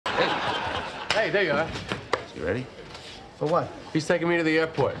Hey, there you are. You ready? For what? He's taking me to the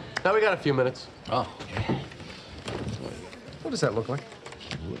airport. Now we got a few minutes. Oh, okay. What does that look like?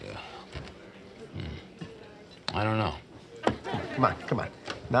 I don't know. Come on, come on.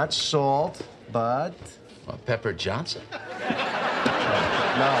 Not salt, but... Well, Pepper Johnson?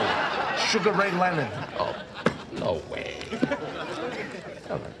 No. Sugar Ray Leonard. Oh, no way.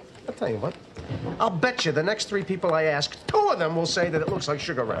 All right. I'll tell you what. I'll bet you the next 3 people I ask, 2 of them will say that it looks like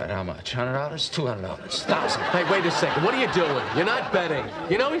Sugar Ray. All right, how much? $100? $200? $1,000? Hey, wait a second. What are you doing? You're not betting.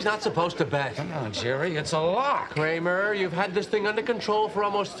 You know he's not supposed to bet. Come on, Jerry. It's a lock. Kramer, you've had this thing under control for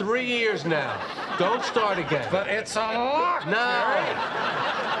almost 3 years now. Don't start again. But it's a lock, No.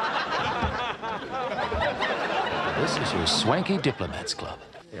 This is your swanky Diplomats Club.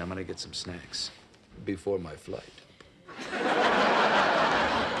 Yeah, I'm gonna get some snacks before my flight.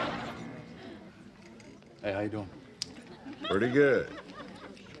 Hey, how you doing? Pretty good.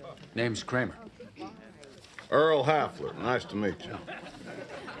 Name's Kramer. Earl Hafler, nice to meet you.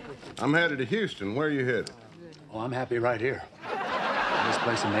 I'm headed to Houston. Where are you headed? Oh, I'm happy right here. Isn't this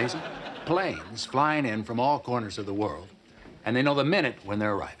place amazing? Planes flying in from all corners of the world, and they know the minute when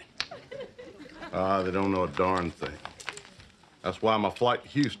they're arriving. They don't know a darn thing. That's why my flight to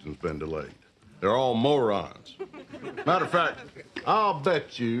Houston's been delayed. They're all morons. Matter of fact, I'll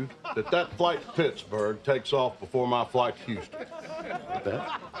bet you that flight to Pittsburgh takes off before my flight to Houston. Bet?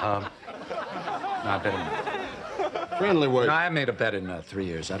 No, I bet in... Friendly way. No, I made a bet in 3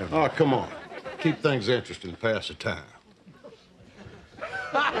 years. I don't know. Oh, come on. Keep things interesting, pass the time.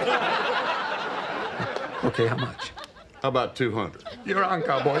 Okay, how much? How about 200? You're on,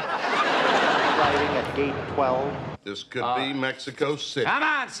 cowboy. Arriving at gate 12. This could be Mexico City. Come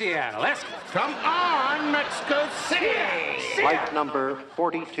on, Seattle. Let's go. Come on, Mexico City! Flight number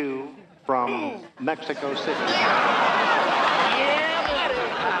 42 from Mexico City.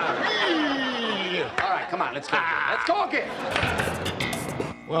 All right, come on. Let's go. Let's go again.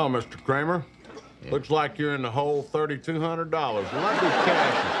 Well, Mr. Kramer, looks like you're in the hole $3,200. Well, I do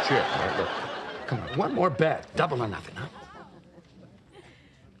cash or check. All right, look. Come on, one more bet. Double or nothing, huh?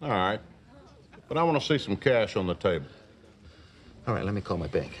 All right. But I want to see some cash on the table. All right, let me call my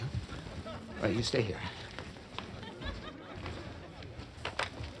bank. All right, you stay here.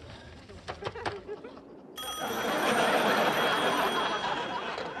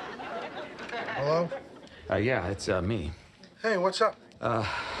 Hello? Yeah, it's me. Hey, what's up? All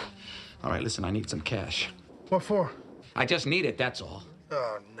right, listen, I need some cash. What for? I just need it, that's all.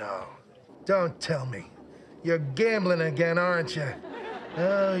 Oh, no. Don't tell me. You're gambling again, aren't you?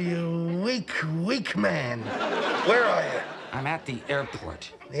 Oh, you weak man. Where are you? I'm at the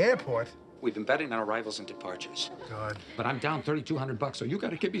airport. The airport? We've been betting on arrivals and departures. God. But I'm down $3,200, so you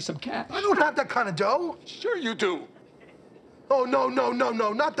gotta give me some cash. I don't have that kind of dough. Sure you do. Oh, no,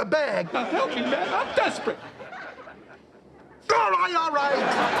 not the bag. Now help me, man, I'm desperate. All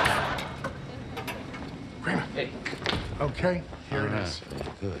right. Kramer. Hey. Okay, here it is.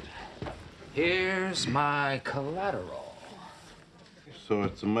 Good. Here's my collateral. So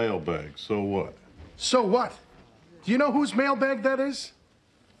it's a mailbag. So what? So what? Do you know whose mailbag that is?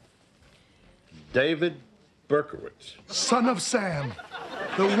 David Berkowitz. Son of Sam.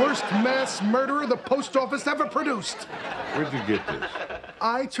 The worst mass murderer the post office ever produced. Where'd you get this?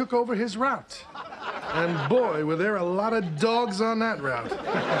 I took over his route. And boy, were there a lot of dogs on that route.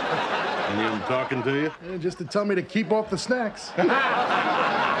 And him talking to you? Yeah, just to tell me to keep off the snacks.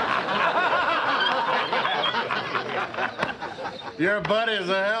 Your buddy's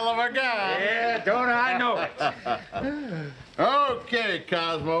a hell of a guy. Yeah, don't I know it? Okay,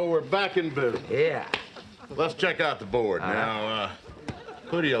 Cosmo, we're back in business. Yeah. Let's check out the board. Now,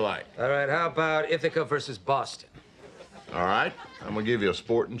 who do you like? All right, how about Ithaca versus Boston? All right, I'm gonna give you a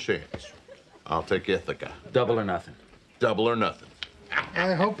sporting chance. I'll take Ithaca. Double or nothing. Double or nothing.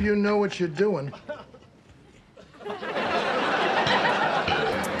 I hope you know what you're doing.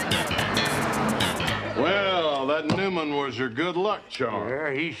 Well, that Newman was your good luck charm.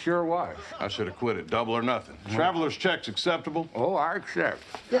 Yeah, he sure was. I should have quit it. Double or nothing. Traveler's check's acceptable? Oh, I accept.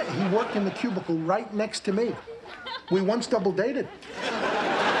 Yeah, he worked in the cubicle right next to me. We once double dated.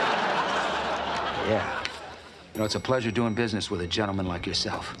 Yeah. You know, it's a pleasure doing business with a gentleman like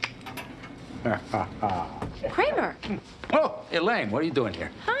yourself. Kramer. Oh, Elaine, what are you doing here?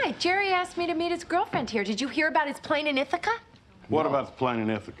 Hi, Jerry asked me to meet his girlfriend here. Did you hear about his plane in Ithaca? What about the plane in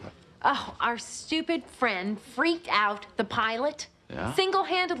Ithaca? Oh, our stupid friend freaked out the pilot. Yeah?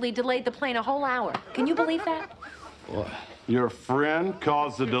 Single-handedly delayed the plane a whole hour. Can you believe that? Boy. Your friend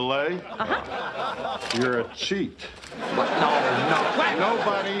caused the delay? Uh-huh. You're a cheat. What? No. What?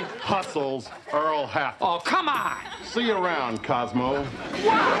 Nobody hustles Earl Hafler. Oh, come on. See you around, Cosmo.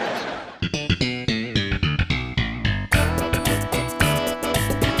 What?